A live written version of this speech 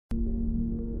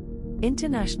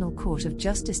International Court of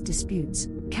Justice Disputes,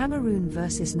 Cameroon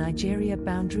vs. Nigeria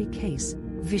Boundary Case,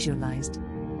 visualized.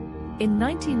 In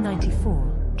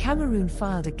 1994, Cameroon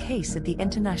filed a case at the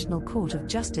International Court of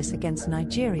Justice against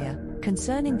Nigeria,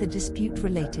 concerning the dispute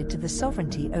related to the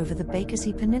sovereignty over the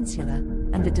Bakassi Peninsula,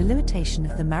 and the delimitation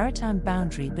of the maritime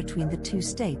boundary between the two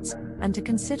states, and to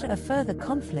consider a further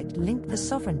conflict linked the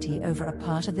sovereignty over a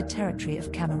part of the territory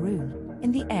of Cameroon,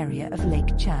 in the area of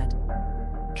Lake Chad.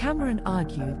 Cameroon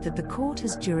argued that the court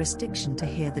has jurisdiction to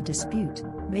hear the dispute,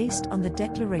 based on the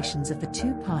declarations of the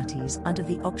two parties under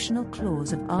the optional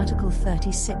clause of Article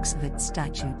 36 of its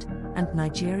statute, and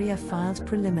Nigeria filed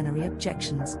preliminary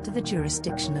objections to the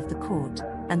jurisdiction of the court,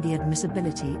 and the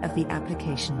admissibility of the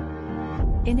application.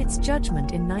 In its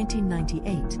judgment in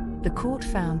 1998, the court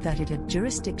found that it had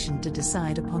jurisdiction to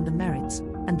decide upon the merits,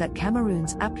 and that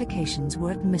Cameroon's applications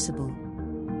were admissible.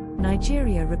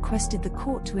 Nigeria requested the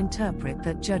court to interpret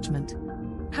that judgment.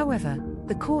 However,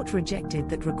 the court rejected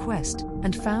that request,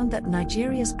 and found that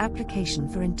Nigeria's application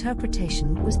for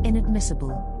interpretation was inadmissible.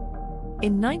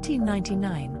 In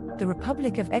 1999, the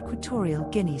Republic of Equatorial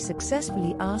Guinea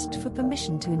successfully asked for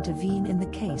permission to intervene in the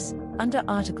case, under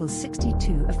Article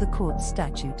 62 of the court's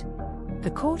statute.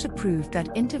 The court approved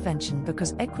that intervention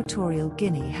because Equatorial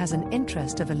Guinea has an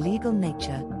interest of a legal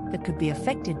nature that could be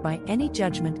affected by any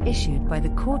judgment issued by the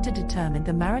court to determine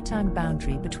the maritime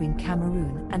boundary between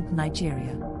Cameroon and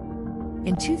Nigeria.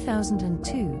 In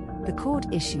 2002, the court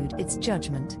issued its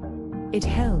judgment. It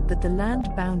held that the land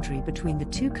boundary between the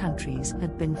two countries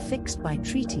had been fixed by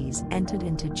treaties entered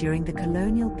into during the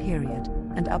colonial period,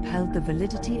 and upheld the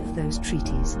validity of those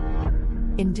treaties.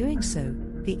 In doing so,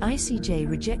 the ICJ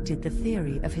rejected the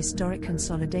theory of historic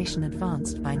consolidation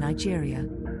advanced by Nigeria.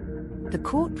 The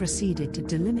court proceeded to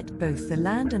delimit both the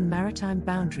land and maritime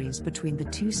boundaries between the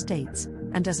two states,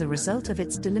 and as a result of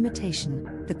its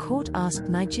delimitation, the court asked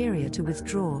Nigeria to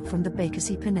withdraw from the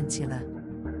Bakassi Peninsula.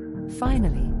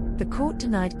 Finally, the court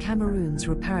denied Cameroon's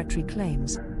reparatory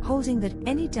claims, holding that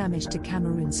any damage to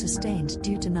Cameroon sustained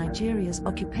due to Nigeria's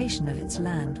occupation of its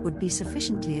land would be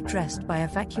sufficiently addressed by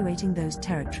evacuating those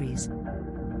territories.